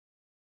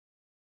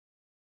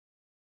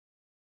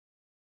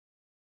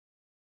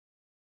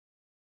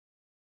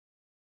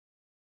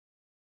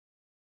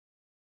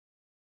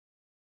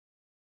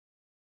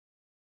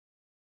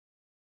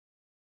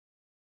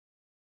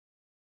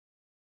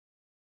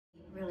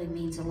really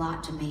means a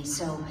lot to me.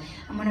 So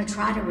I'm going to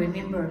try to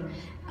remember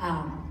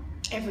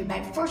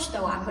everybody. First,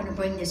 though, I'm going to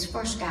bring this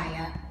first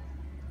guy up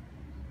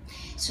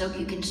so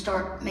you can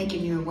start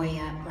making your way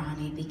up,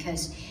 Ronnie,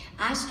 because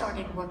I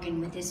started working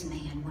with this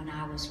man when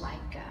I was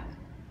like,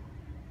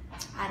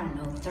 I don't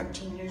know,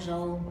 13 years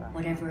old,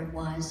 whatever it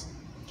was.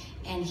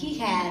 And he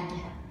had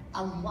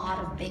a lot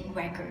of big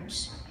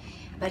records.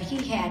 But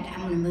he had, I'm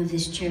going to move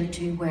this chair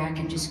to where I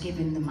can just give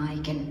him the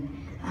mic and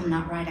I'm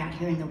not right out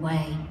here in the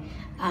way.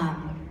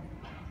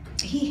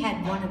 He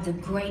had one of the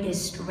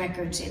greatest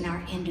records in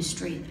our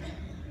industry,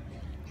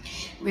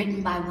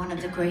 written by one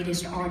of the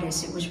greatest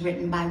artists. It was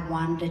written by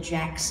Wanda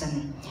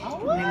Jackson.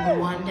 Remember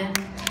Wanda?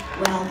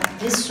 Well,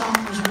 this song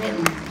was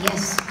written,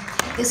 yes,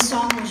 this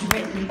song was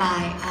written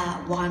by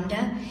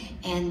Wanda,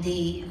 and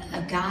the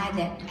guy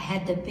that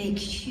had the big,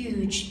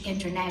 huge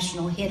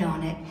international hit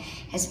on it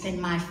has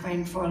been my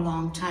friend for a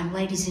long time.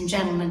 Ladies and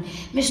gentlemen,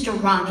 Mr.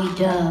 Ronnie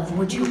Dove.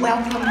 Would you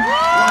welcome Ronnie Dove,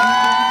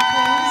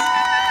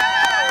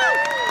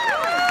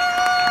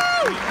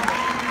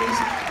 please?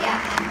 Yeah,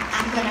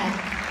 I'm gonna...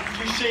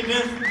 Did you see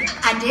this?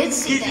 I did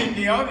see that. He's in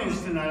the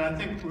audience tonight. I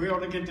think we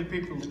ought to get the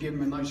people to give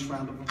him a nice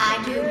round of applause.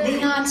 I do.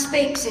 Leon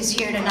Spinks is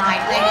here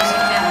tonight, ladies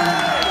and gentlemen.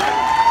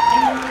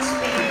 Leon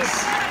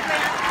Spinks.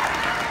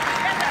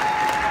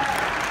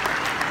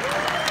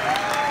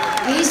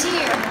 He's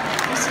here.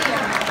 He's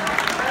here.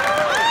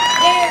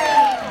 There he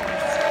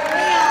is.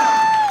 Leon.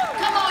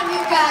 Come on,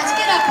 you guys.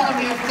 Get up on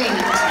your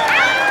feet.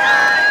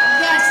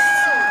 Yes,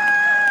 sir.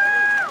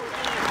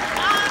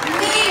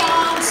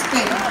 Leon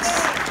Spinks.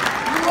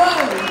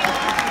 Whoa.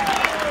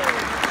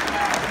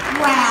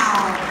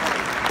 Wow.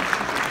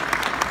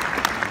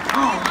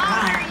 Oh,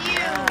 wow.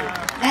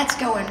 That's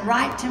going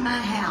right to my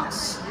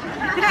house.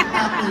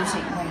 My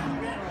music room.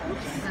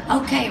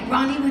 Okay,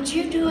 Ronnie, would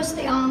you do us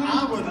the honor?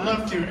 I would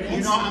love to.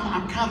 You know,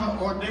 I'm kind of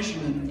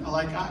auditioning.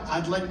 Like,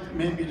 I'd like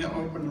maybe to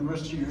open the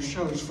rest of your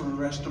shows for the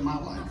rest of my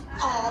life.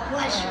 Oh,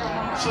 bless you.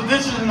 So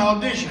this is an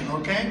audition,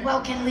 okay?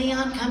 Well, can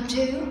Leon come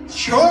too?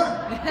 Sure.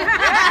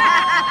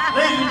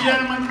 Ladies and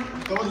gentlemen,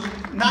 the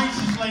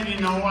nicest lady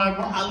in the whole world.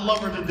 I love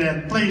her to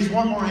death. Please,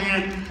 one more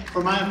hand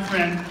for my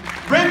friend,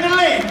 Brenda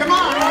Lee. Come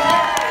on.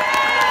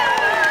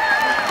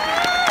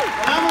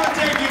 I'm going to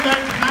take you back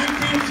to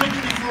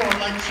 1964.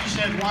 Like she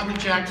said, Wanda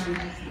Jackson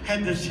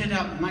had this hit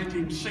out in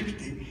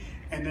 1960,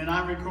 and then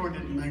I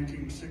recorded in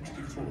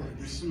 1964.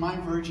 This is my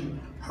version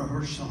of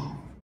her song.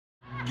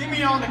 Give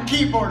me on the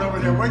keyboard over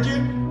there, would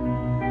you?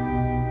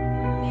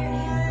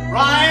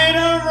 Right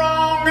or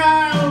wrong,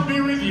 I'll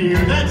be with you.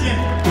 That's it.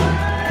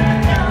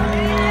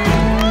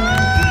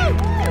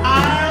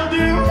 I'll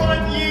do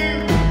what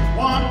you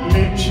want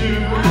me to.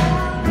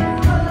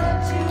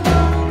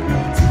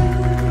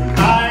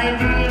 I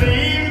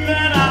believe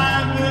that I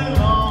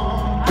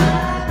belong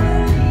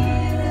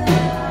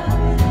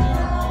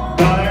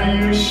by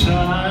your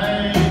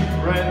side,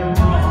 right or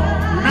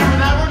wrong. Remember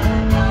that one?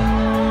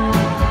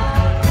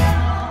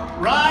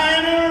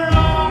 Right or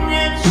wrong,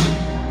 it's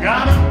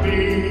gotta be.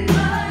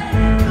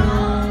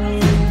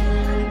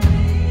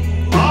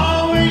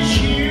 Always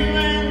you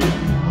and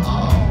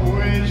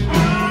always me.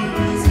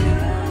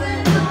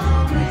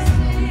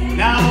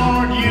 Now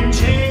won't you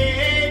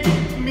take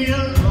me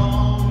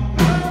along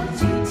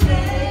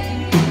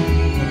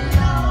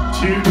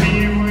to be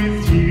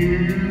with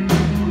you,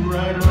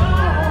 right or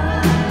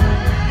wrong?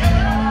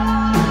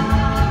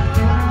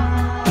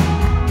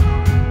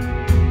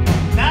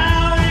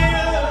 Now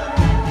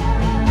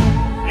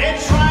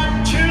it's right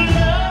to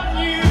love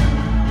you.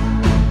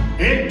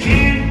 It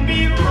can't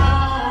be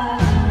wrong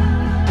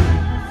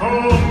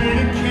for me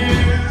to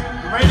care.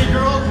 Ready,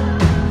 girls?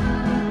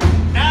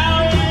 Now,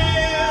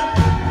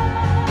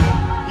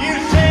 you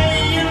say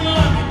you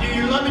love me. Do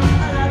you love me?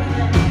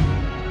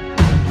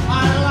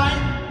 My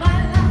life,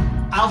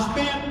 I'll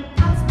spend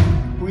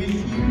with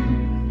you.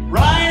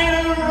 Right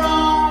or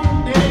wrong,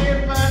 day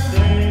by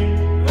day.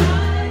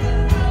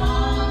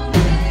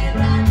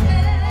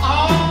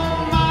 All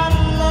my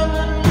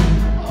loving,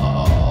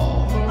 all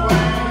the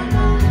way.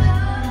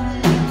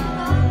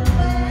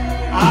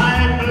 I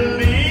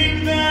believe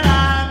that I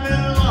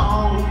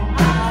belong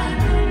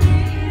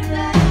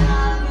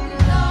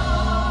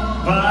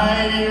by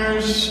your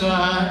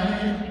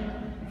side,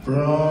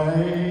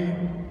 right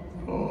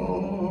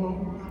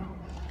or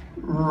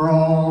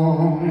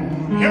wrong.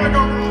 Here we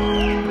go.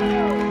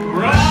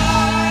 Right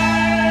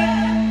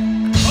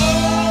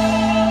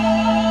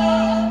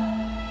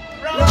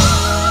or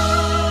wrong.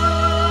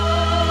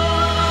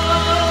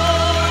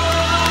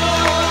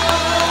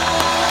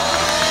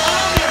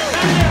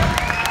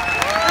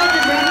 Thank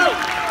you, Brenda.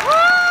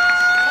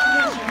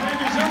 Thank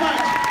you so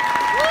much.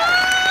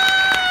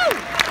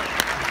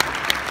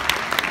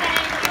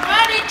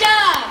 Ronnie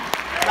Dove.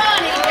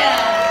 Ronnie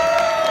Dove.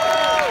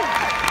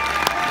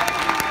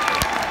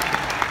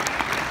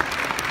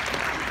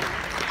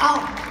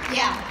 Oh,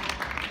 yeah.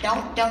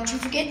 Don't you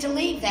forget to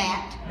leave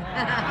that.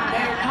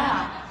 Better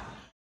not.